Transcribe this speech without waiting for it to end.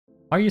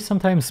Are you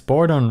sometimes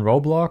bored on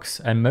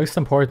Roblox? And most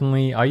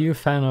importantly, are you a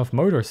fan of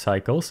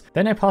motorcycles?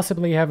 Then I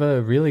possibly have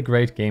a really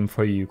great game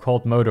for you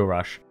called Motor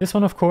Rush. This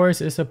one of course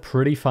is a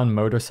pretty fun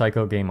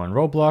motorcycle game on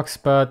Roblox,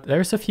 but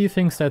there's a few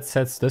things that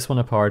sets this one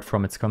apart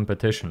from its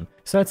competition.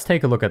 So let's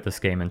take a look at this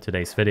game in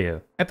today's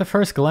video. At the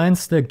first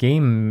glance, the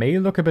game may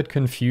look a bit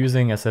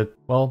confusing as it,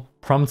 well,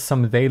 prompts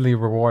some daily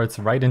rewards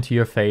right into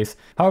your face.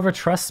 However,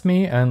 trust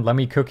me, and let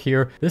me cook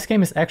here, this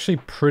game is actually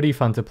pretty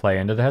fun to play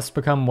and it has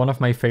become one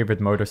of my favorite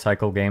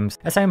motorcycle games,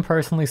 as I am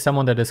personally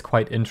someone that is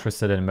quite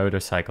interested in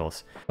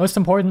motorcycles. Most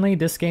importantly,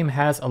 this game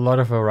has a lot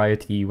of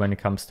variety when it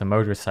comes to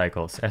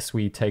motorcycles. As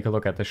we take a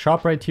look at the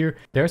shop right here,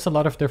 there's a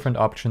lot of different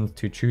options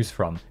to choose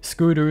from.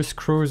 Scooters,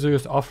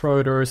 cruisers,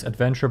 off-roaders,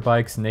 adventure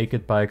bikes,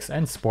 naked bikes,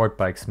 and sport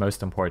bikes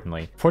most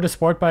importantly. For the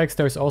sport bikes,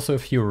 there's also a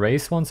few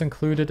race ones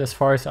included as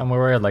far as I'm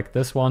aware, like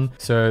this one.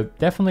 So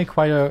definitely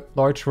quite a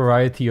large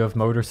variety of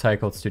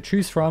motorcycles to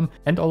choose from,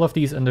 and all of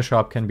these in the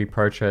shop can be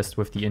purchased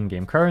with the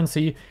in-game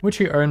currency, which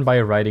you earn by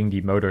riding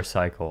the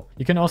motorcycle.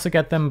 You can also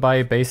get them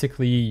by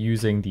basically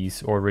using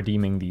these or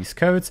redeeming these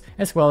codes,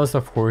 as well as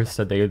of course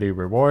the daily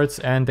rewards,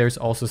 and there's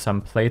also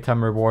some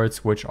playtime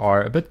rewards which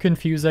are a bit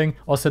confusing.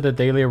 Also the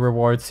daily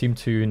rewards seem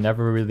to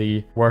never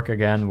really work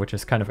again, which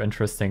is kind of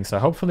interesting, so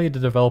hopefully the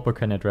developer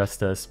can address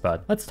this,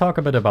 but let's talk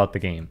a bit about the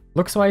game.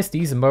 Looks-wise,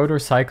 these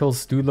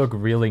motorcycles do look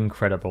really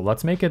incredible.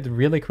 Let's make it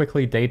really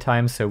quickly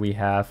daytime so we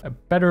have a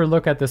better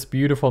look at this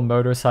beautiful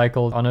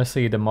motorcycle.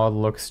 Honestly, the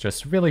model looks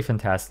just really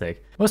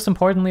fantastic. Most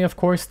importantly, of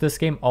course, this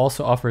game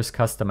also offers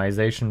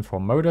customization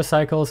for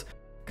motorcycles.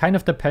 Kind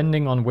of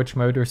depending on which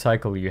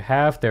motorcycle you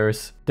have,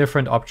 there's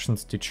different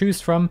options to choose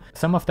from.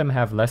 Some of them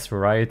have less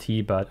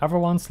variety, but other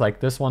ones, like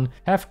this one,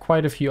 have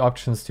quite a few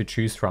options to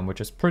choose from, which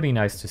is pretty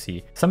nice to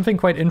see. Something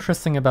quite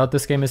interesting about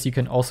this game is you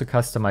can also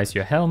customize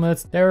your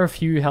helmets. There are a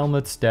few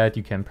helmets that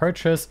you can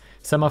purchase.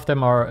 Some of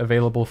them are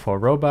available for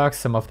Robux,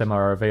 some of them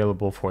are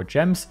available for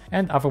gems,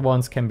 and other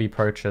ones can be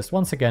purchased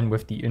once again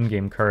with the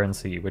in-game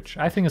currency, which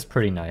I think is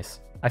pretty nice.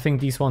 I think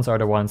these ones are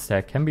the ones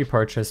that can be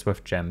purchased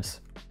with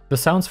gems. The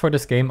sounds for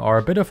this game are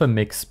a bit of a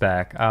mixed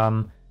bag.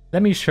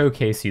 Let me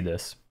showcase you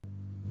this.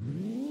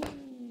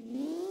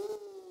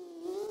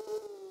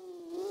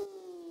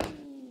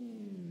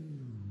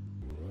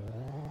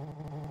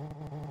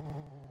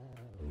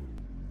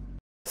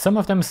 Some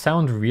of them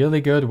sound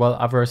really good while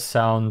others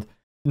sound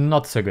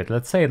not so good,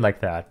 let's say it like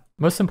that.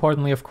 Most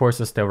importantly, of course,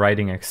 is the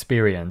riding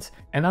experience.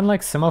 And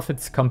unlike some of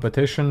its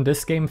competition,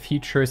 this game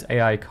features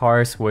AI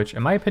cars, which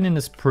in my opinion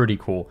is pretty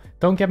cool.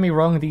 Don't get me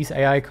wrong, these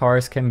AI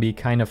cars can be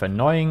kind of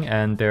annoying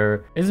and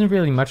there isn't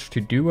really much to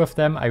do with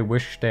them. I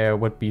wish there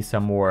would be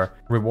some more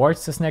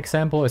rewards as an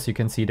example. As you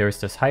can see, there's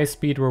this high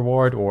speed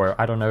reward, or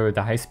I don't know,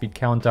 the high speed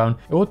countdown.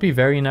 It would be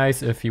very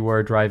nice if you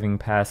were driving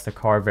past a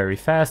car very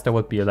fast. That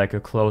would be like a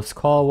close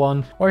call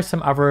one, or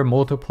some other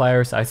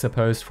multipliers, I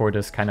suppose, for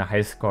this kind of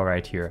high score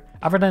right here.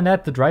 Other than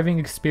that, the driving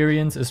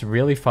experience is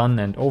really fun,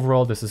 and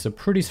overall this is a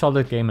pretty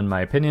solid game in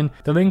my opinion.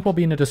 The link will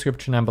be in the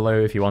description down below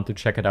if you want to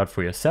check it out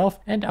for yourself,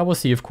 and I will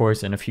see you of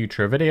course in a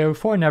future video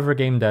for another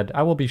game that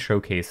I will be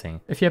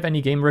showcasing. If you have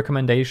any game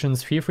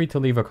recommendations, feel free to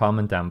leave a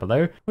comment down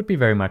below, would be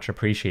very much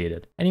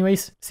appreciated.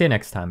 Anyways, see you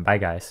next time, bye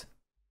guys.